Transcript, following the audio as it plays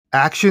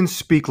Actions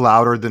speak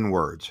louder than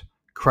words.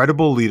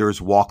 Credible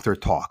leaders walk their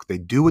talk. They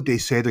do what they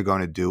say they're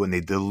going to do, and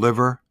they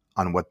deliver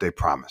on what they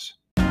promise.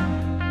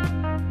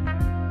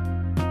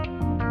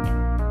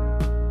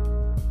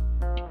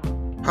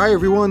 Hi,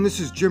 everyone. This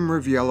is Jim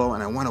Riviello,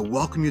 and I want to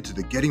welcome you to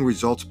the Getting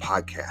Results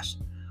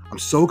podcast. I'm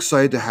so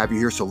excited to have you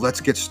here, so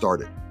let's get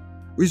started.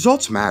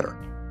 Results matter.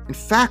 In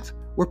fact,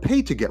 we're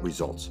paid to get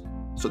results.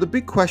 So the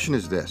big question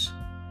is this: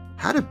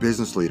 how do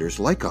business leaders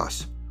like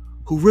us,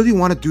 who really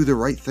want to do the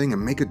right thing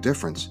and make a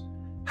difference,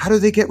 how do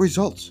they get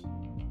results?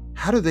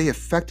 How do they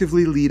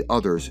effectively lead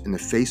others in the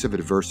face of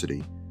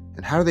adversity?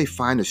 And how do they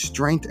find the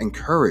strength and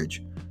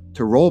courage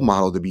to role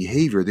model the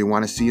behavior they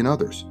want to see in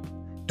others?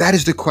 That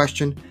is the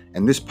question,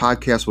 and this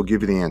podcast will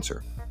give you the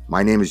answer.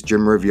 My name is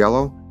Jim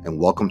Riviello, and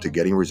welcome to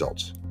Getting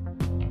Results.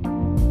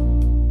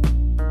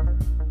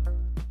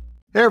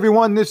 Hey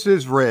everyone, this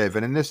is Riv,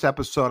 and in this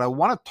episode, I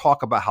want to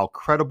talk about how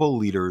credible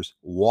leaders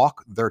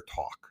walk their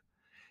talk.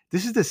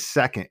 This is the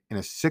second in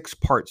a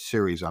 6-part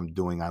series I'm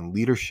doing on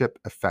leadership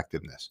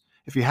effectiveness.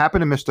 If you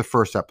happen to miss the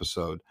first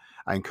episode,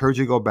 I encourage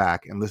you to go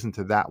back and listen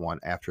to that one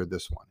after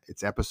this one.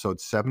 It's episode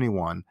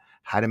 71,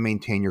 How to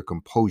Maintain Your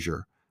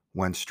Composure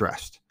When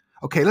Stressed.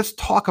 Okay, let's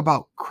talk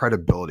about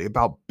credibility,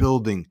 about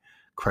building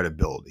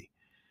credibility.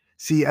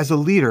 See, as a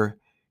leader,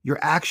 your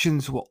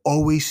actions will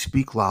always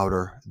speak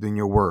louder than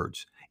your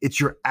words. It's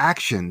your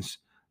actions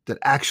that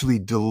actually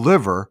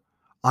deliver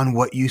on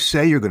what you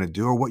say you're going to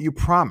do or what you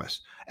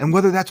promise, and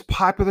whether that's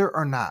popular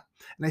or not.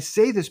 And I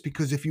say this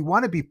because if you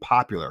want to be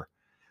popular,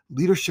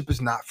 leadership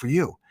is not for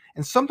you.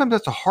 And sometimes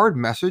that's a hard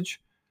message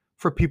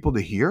for people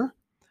to hear,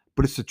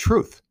 but it's the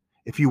truth.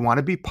 If you want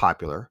to be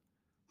popular,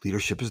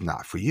 leadership is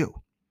not for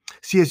you.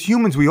 See, as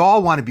humans, we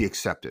all want to be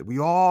accepted. We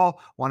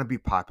all want to be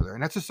popular,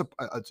 and that's just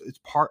it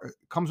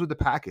comes with the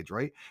package,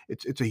 right?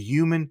 It's a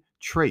human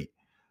trait.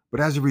 But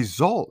as a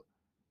result,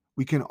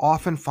 we can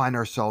often find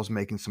ourselves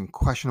making some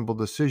questionable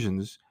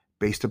decisions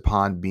based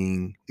upon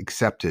being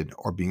accepted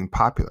or being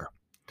popular.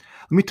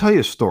 Let me tell you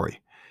a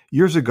story.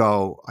 Years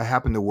ago, I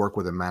happened to work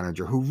with a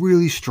manager who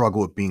really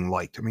struggled with being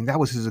liked. I mean, that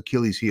was his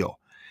Achilles heel.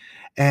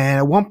 And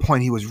at one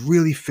point, he was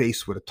really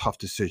faced with a tough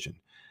decision.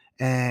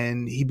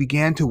 And he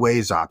began to weigh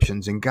his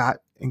options and got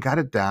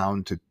it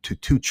down to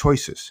 2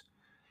 choices.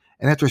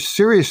 And after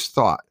serious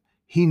thought,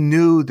 he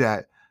knew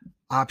that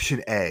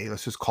option A,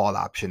 let's just call it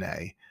option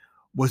A,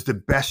 was the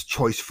best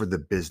choice for the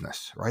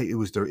business, right? It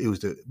was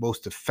the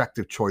most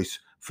effective choice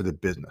for the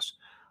business.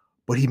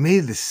 But he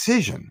made a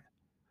decision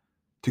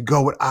to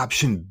go with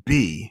option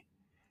B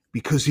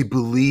because he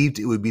believed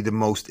it would be the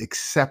most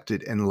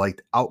accepted and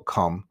liked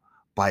outcome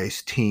by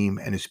his team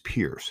and his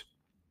peers.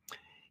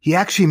 He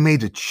actually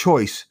made the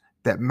choice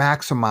that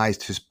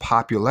maximized his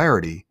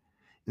popularity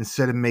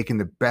instead of making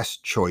the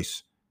best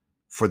choice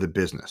for the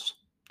business.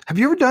 Have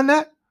you ever done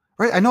that?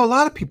 Right? I know a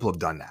lot of people have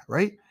done that,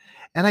 right?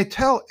 And I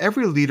tell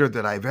every leader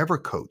that I've ever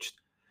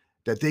coached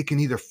that they can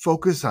either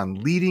focus on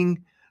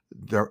leading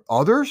their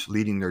others,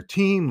 leading their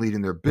team,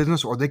 leading their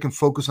business, or they can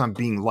focus on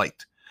being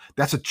liked.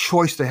 That's a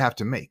choice they have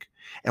to make.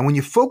 And when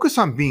you focus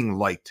on being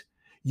liked,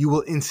 you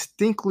will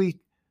instinctively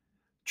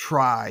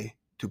try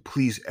to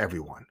please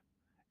everyone.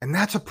 And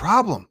that's a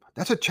problem.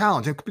 That's a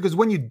challenge. And because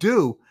when you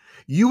do,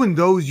 you and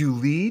those you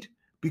lead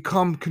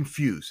become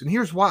confused. And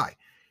here's why.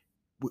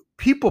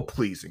 People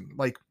pleasing,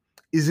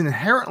 is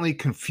inherently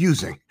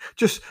confusing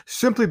just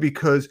simply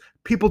because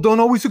people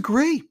don't always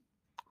agree,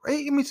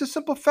 right? I mean, it's a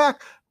simple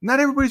fact. Not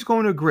everybody's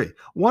going to agree.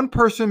 One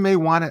person may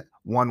want it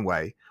one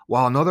way,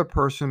 while another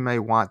person may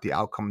want the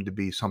outcome to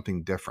be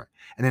something different.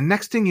 And the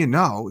next thing you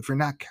know, if you're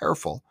not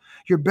careful,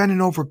 you're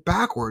bending over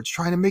backwards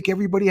trying to make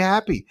everybody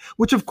happy,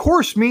 which of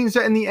course means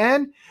that in the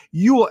end,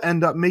 you will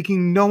end up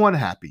making no one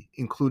happy,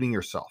 including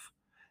yourself.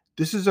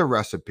 This is a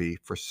recipe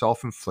for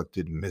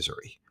self-inflicted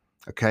misery,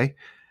 okay?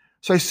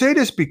 So I say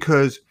this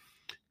because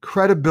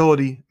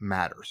credibility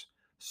matters.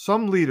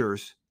 Some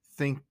leaders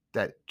think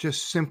that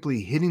just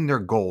simply hitting their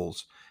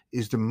goals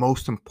is the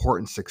most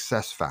important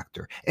success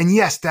factor. And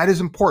yes, that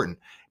is important.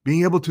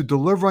 Being able to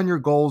deliver on your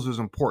goals is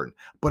important.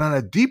 But on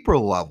a deeper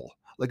level,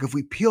 like if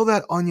we peel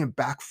that onion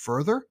back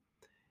further,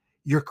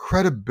 your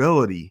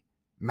credibility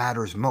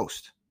matters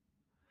most.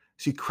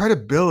 See,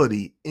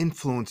 credibility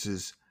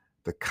influences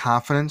the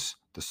confidence,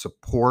 the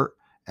support,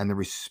 and the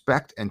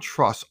respect and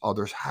trust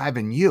others have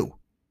in you.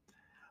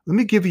 Let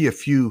me give you a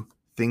few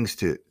things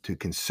to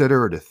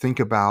consider or to think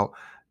about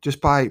just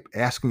by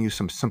asking you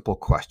some simple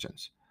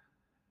questions.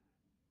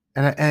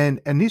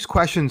 And these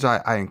questions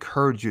I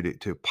encourage you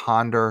to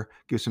ponder,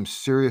 give some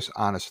serious,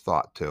 honest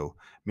thought to,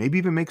 maybe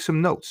even make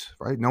some notes,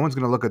 right? No one's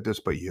going to look at this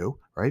but you,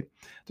 right?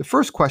 The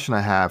first question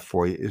I have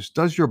for you is,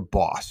 does your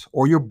boss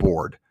or your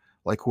board,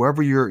 like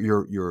whoever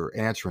you're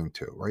answering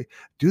to, right?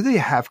 Do they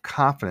have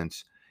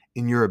confidence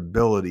in your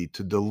ability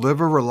to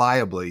deliver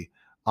reliably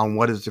on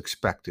what is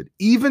expected,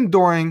 even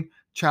during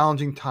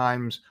challenging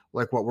times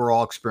like what we're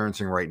all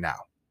experiencing right now?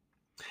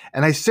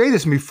 And I say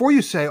this, and before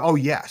you say, oh,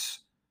 yes,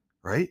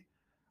 right?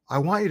 I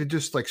want you to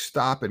just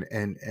stop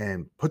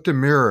and put the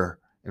mirror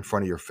in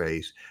front of your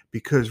face,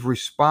 because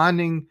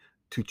responding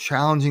to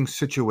challenging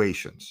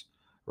situations,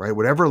 right?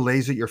 Whatever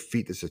lays at your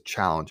feet that's a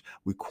challenge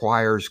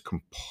requires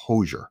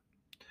composure.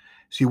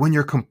 See, when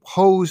you're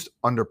composed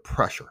under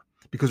pressure,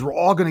 because we're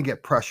all going to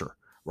get pressure,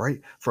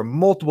 right? From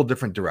multiple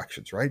different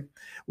directions, right?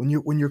 When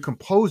you're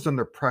composed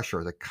under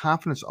pressure, the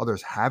confidence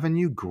others have in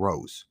you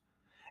grows.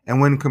 And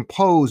when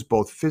composed,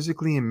 both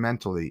physically and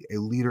mentally, a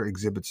leader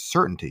exhibits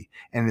certainty.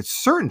 And it's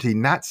certainty,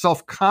 not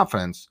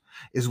self-confidence,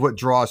 is what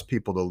draws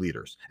people to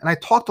leaders. And I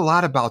talked a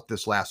lot about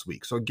this last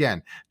week. So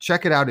again,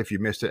 check it out if you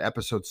missed it,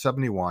 episode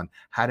 71,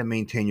 How to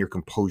Maintain Your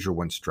Composure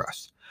When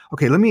Stressed.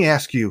 Okay, let me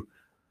give you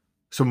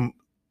some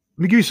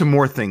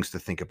more things to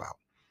think about,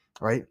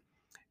 right?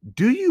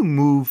 Do you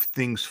move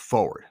things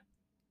forward?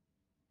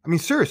 I mean,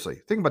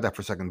 seriously, think about that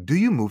for a second. Do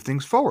you move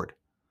things forward?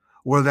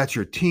 Whether that's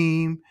your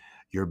team,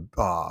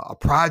 a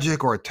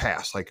project, or a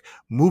task, like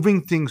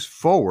moving things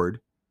forward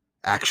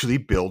actually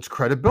builds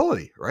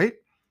credibility, right?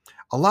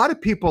 A lot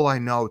of people I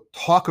know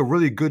talk a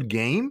really good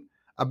game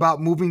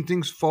about moving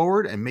things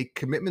forward and make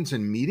commitments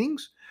in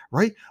meetings,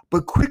 right?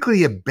 But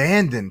quickly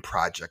abandon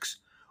projects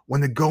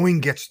when the going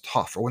gets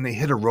tough or when they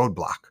hit a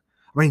roadblock.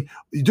 I mean,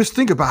 you just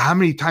think about how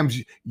many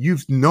times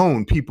you've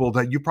known people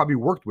that you probably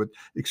worked with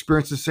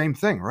experience the same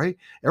thing, right?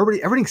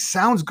 Everything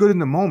sounds good in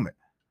the moment,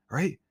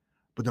 right?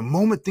 But the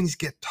moment things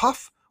get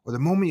tough, or the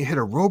moment you hit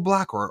a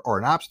roadblock or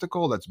an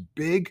obstacle that's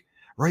big,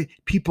 right?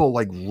 People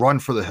like run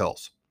for the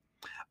hills.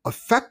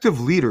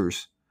 Effective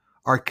leaders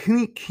are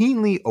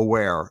keenly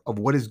aware of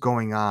what is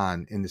going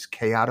on in this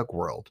chaotic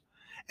world.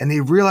 And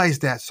they realize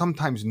that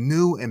sometimes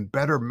new and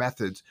better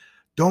methods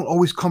don't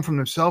always come from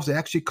themselves. They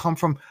actually come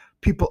from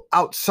people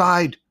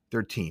outside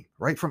their team,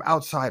 right? From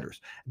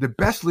outsiders. The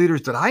best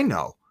leaders that I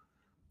know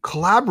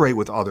collaborate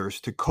with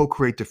others to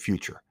co-create the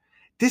future.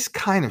 This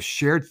kind of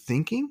shared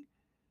thinking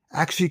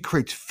actually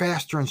creates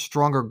faster and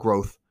stronger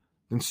growth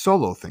than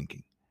solo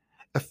thinking.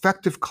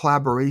 Effective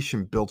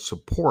collaboration builds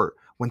support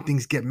when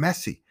things get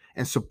messy,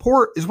 and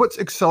support is what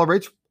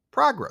accelerates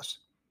progress.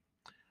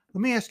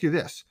 Let me ask you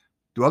this.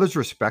 Do others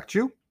respect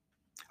you?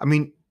 I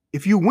mean,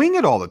 if you wing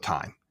it all the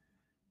time,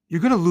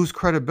 you're going to lose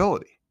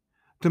credibility.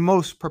 The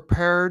more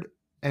prepared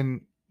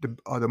and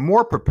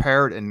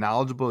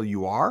knowledgeable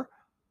you are,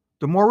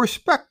 the more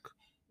respect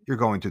you're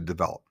going to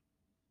develop.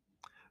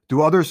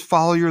 Do others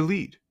follow your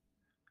lead?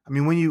 I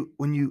mean,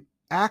 when you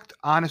act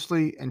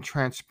honestly and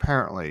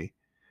transparently,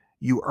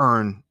 you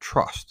earn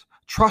trust.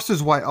 Trust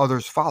is why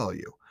others follow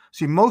you.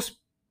 See, most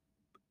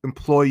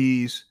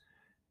employees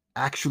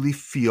actually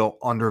feel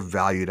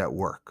undervalued at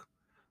work,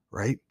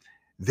 right?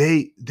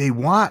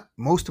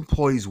 Most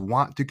employees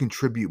want to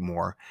contribute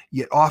more,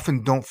 yet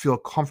often don't feel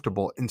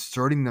comfortable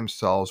inserting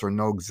themselves or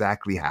know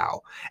exactly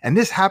how. And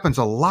this happens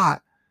a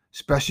lot,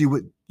 especially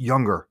with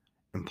younger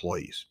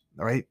employees,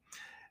 all right?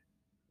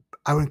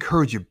 I would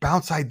encourage you,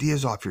 bounce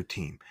ideas off your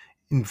team,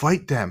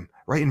 invite them,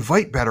 right?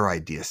 Invite better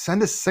ideas,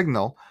 send a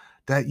signal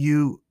that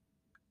you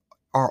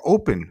are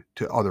open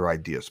to other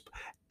ideas.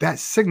 That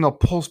signal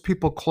pulls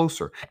people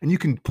closer, and you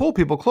can pull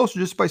people closer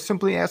just by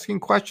simply asking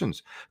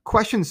questions.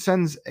 Questions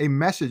sends a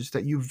message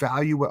that you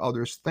value what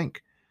others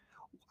think.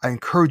 I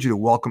encourage you to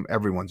welcome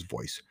everyone's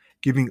voice.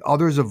 Giving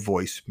others a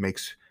voice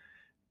makes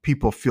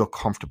people feel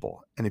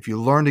comfortable. And if you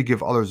learn to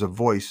give others a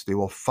voice, they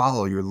will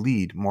follow your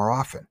lead more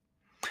often.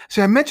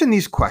 See, I mentioned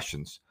these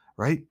questions,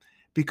 right?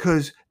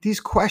 Because these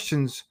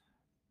questions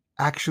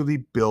actually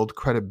build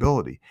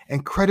credibility,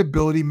 and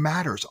credibility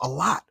matters a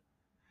lot.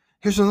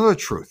 Here's another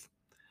truth.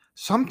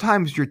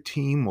 Sometimes your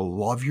team will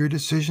love your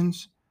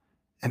decisions,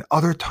 and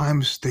other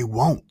times they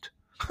won't,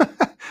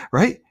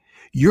 right?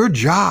 Your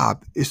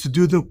job is to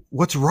do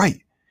what's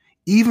right,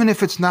 even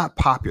if it's not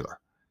popular.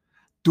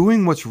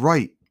 Doing what's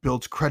right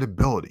builds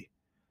credibility.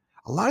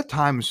 A lot of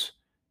times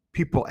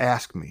people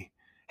ask me,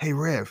 hey,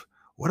 Rev,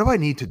 what do I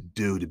need to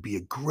do to be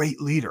a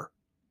great leader?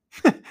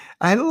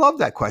 I love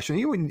that question.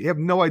 You have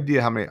no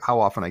idea how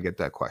often I get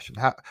that question.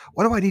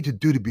 What do I need to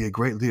do to be a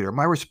great leader?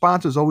 My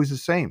response is always the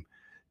same.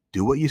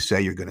 Do what you say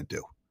you're going to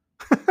do.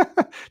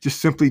 Just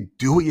simply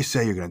do what you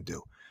say you're going to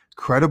do.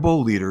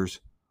 Credible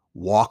leaders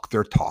walk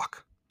their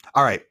talk.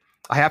 All right,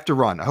 I have to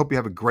run. I hope you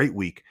have a great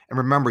week. And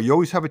remember, you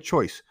always have a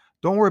choice.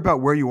 Don't worry about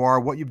where you are,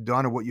 what you've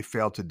done, or what you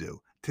failed to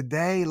do.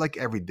 Today, like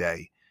every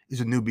day, is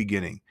a new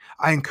beginning.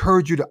 I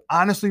encourage you to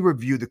honestly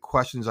review the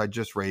questions I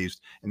just raised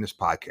in this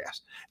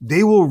podcast.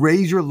 They will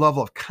raise your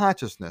level of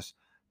consciousness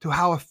to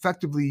how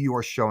effectively you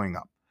are showing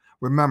up.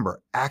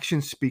 Remember,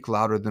 actions speak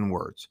louder than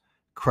words.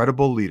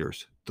 Credible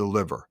leaders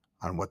deliver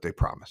on what they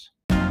promise.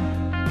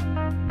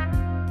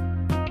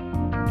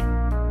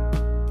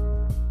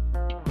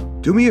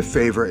 Do me a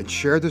favor and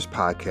share this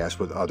podcast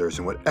with others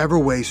in whatever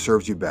way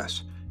serves you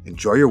best.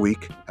 Enjoy your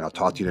week, and I'll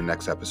talk to you in the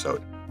next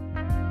episode.